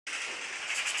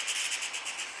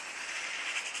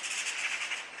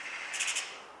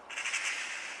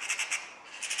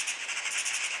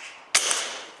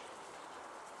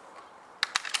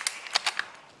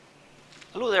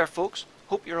Hello there folks,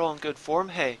 hope you're all in good form.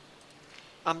 Hey,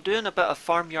 I'm doing a bit of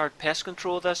farmyard pest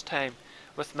control this time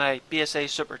with my BSA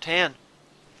Super10.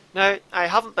 Now, I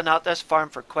haven't been at this farm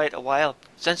for quite a while,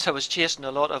 since I was chasing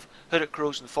a lot of hooded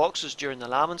crows and foxes during the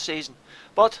lambing season,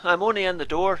 but I'm only in the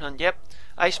door and yep,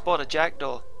 I spot a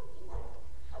jackdaw.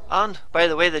 And, by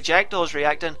the way the jackdaw's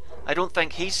reacting, I don't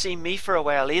think he's seen me for a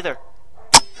while either.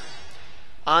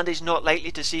 And he's not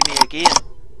likely to see me again.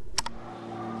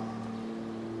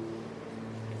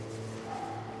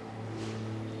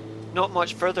 Not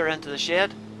much further into the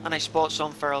shed, and I spot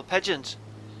some feral pigeons.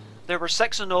 There were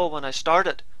 6 in all when I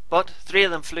started, but 3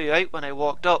 of them flew out when I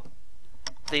walked up.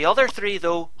 The other 3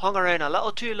 though hung around a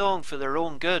little too long for their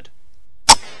own good.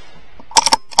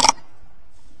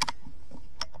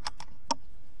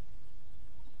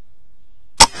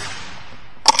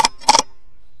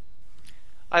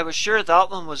 I was sure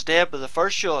that one was dead with the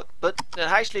first shot, but it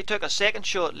actually took a second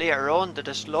shot later on to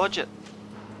dislodge it.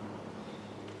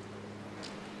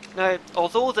 Now,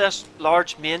 although this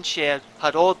large main shed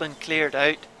had all been cleared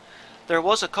out, there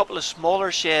was a couple of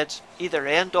smaller sheds either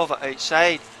end of it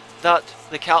outside that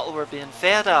the cattle were being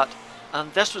fed at,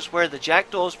 and this was where the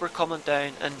jackdaws were coming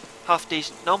down in half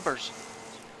decent numbers.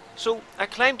 So I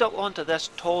climbed up onto this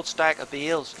tall stack of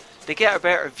bales to get a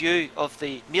better view of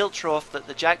the meal trough that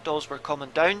the jackdaws were coming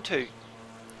down to.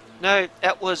 Now,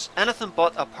 it was anything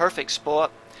but a perfect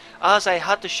spot, as I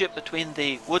had to shoot between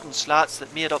the wooden slats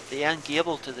that made up the end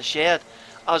gable to the shed,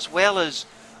 as well as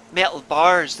metal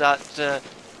bars that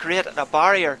created a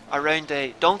barrier around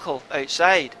a dunkel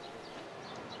outside.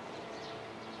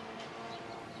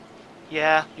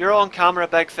 Yeah, you're on camera,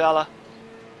 big fella.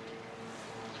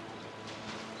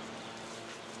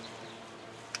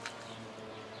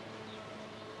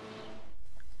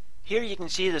 Here you can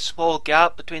see the small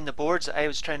gap between the boards that I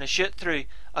was trying to shoot through,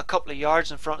 a couple of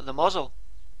yards in front of the muzzle.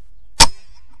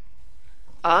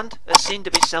 And it seemed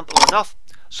to be simple enough,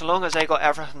 so long as I got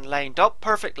everything lined up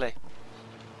perfectly.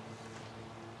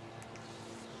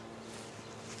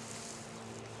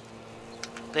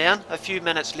 Then, a few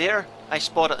minutes later, I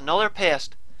spotted another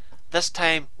pest, this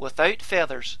time without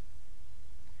feathers.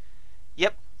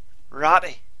 Yep,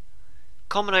 ratty,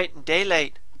 coming out in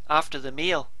daylight after the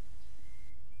meal.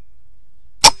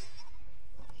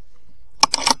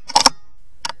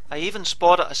 I even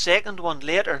spotted a second one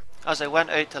later as I went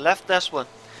out to lift this one,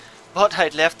 but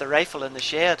I'd left the rifle in the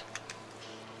shed.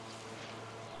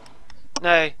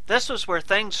 Now, this was where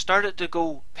things started to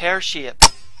go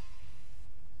pear-shaped.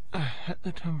 I hit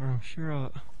the timber, I'm sure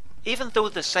of it. Even though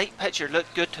the sight picture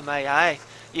looked good to my eye,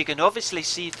 you can obviously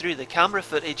see through the camera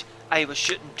footage I was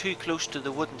shooting too close to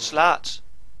the wooden slats.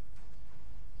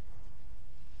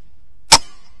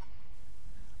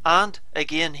 And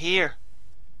again here.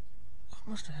 I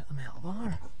must have hit the metal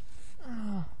bar.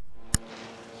 Oh.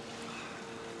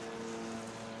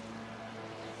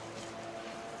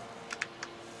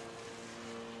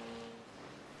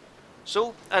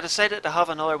 So I decided to have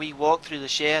another wee walk through the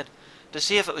shed to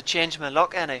see if it would change my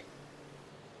luck any.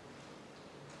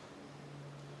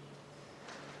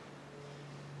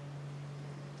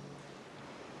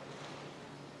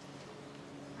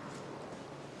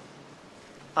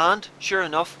 And, sure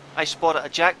enough, I spotted a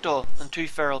jackdaw and 2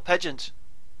 feral pigeons.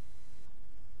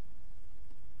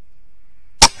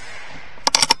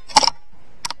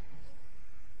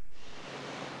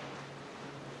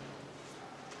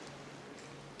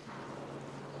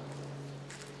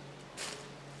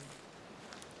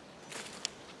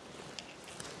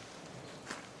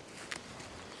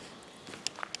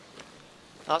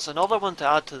 That's another one to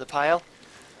add to the pile.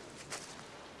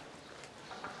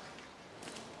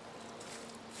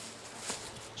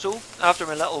 So, after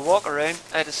my little walk around,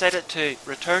 I decided to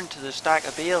return to the stack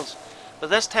of bales,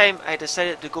 but this time I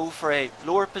decided to go for a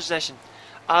lower position,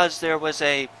 as there was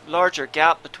a larger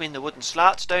gap between the wooden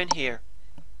slats down here,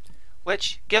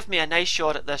 which gave me a nice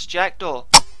shot at this jackdaw.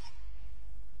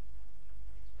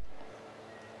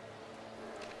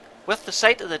 With the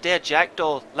sight of the dead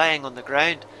jackdaw lying on the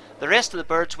ground, the rest of the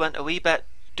birds went a wee bit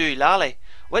doolally,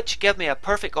 which gave me a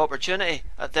perfect opportunity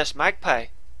at this magpie.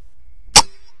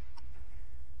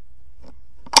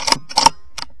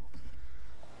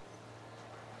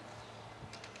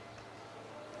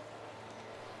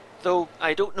 Though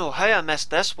I don't know how I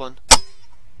missed this one.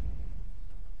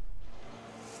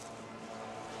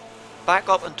 Back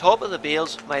up on top of the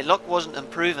bales, my luck wasn't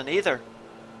improving either.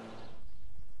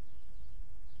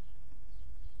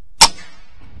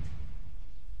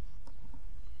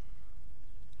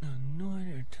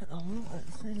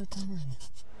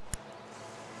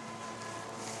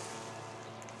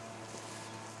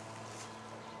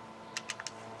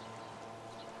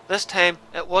 This time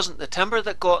it wasn't the timber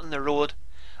that got in the road,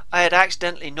 I had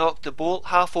accidentally knocked the bolt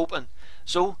half open,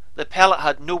 so the pellet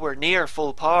had nowhere near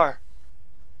full power.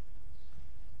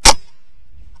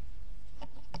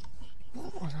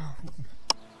 What was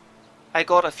that? I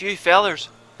got a few feathers,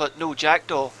 but no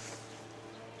jackdaw.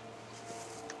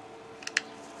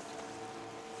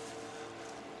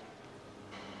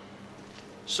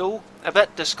 So, a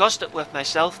bit disgusted with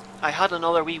myself, I had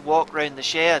another wee walk round the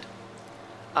shed,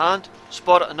 and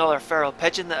spotted another feral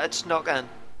pigeon that had snuck in.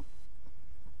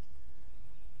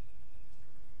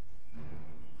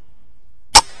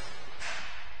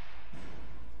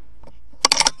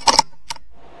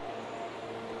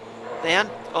 Then,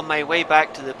 on my way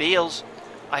back to the bales,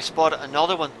 I spotted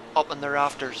another one up in the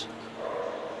rafters.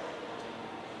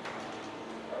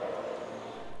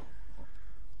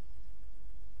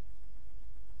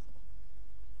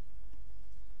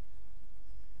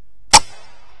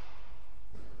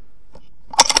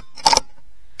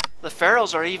 The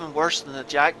ferals are even worse than the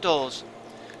jackdaws,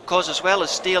 cause as well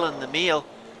as stealing the meal,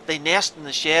 they nest in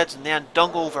the sheds and then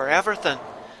dung over everything,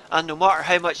 and no matter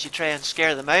how much you try and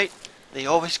scare them out, they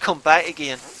always come back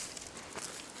again.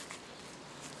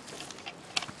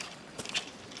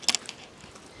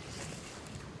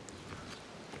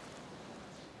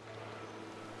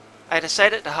 I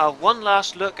decided to have one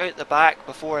last look out the back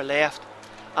before I left,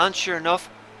 and sure enough,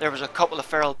 there was a couple of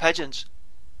feral pigeons.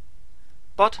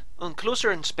 But on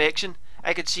closer inspection,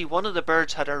 I could see one of the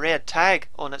birds had a red tag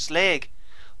on its leg,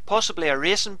 possibly a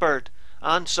racing bird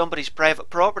and somebody's private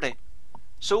property.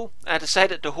 So I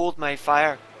decided to hold my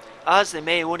fire, as they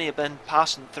may only have been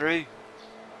passing through.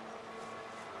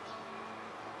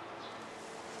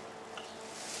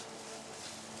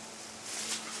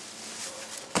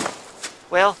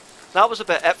 Well, that was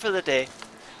about it for the day,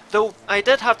 though I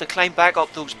did have to climb back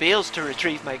up those bales to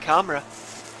retrieve my camera.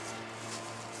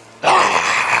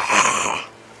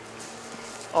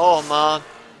 Oh man,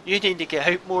 you need to get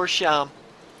out more sham.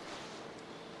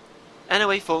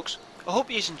 Anyway folks, I hope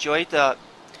you enjoyed that.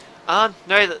 And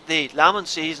now that the lambing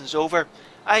season's over,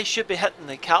 I should be hitting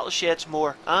the cattle sheds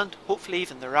more, and hopefully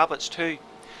even the rabbits too.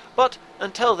 But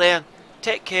until then,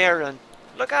 take care and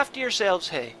look after yourselves,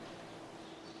 hey.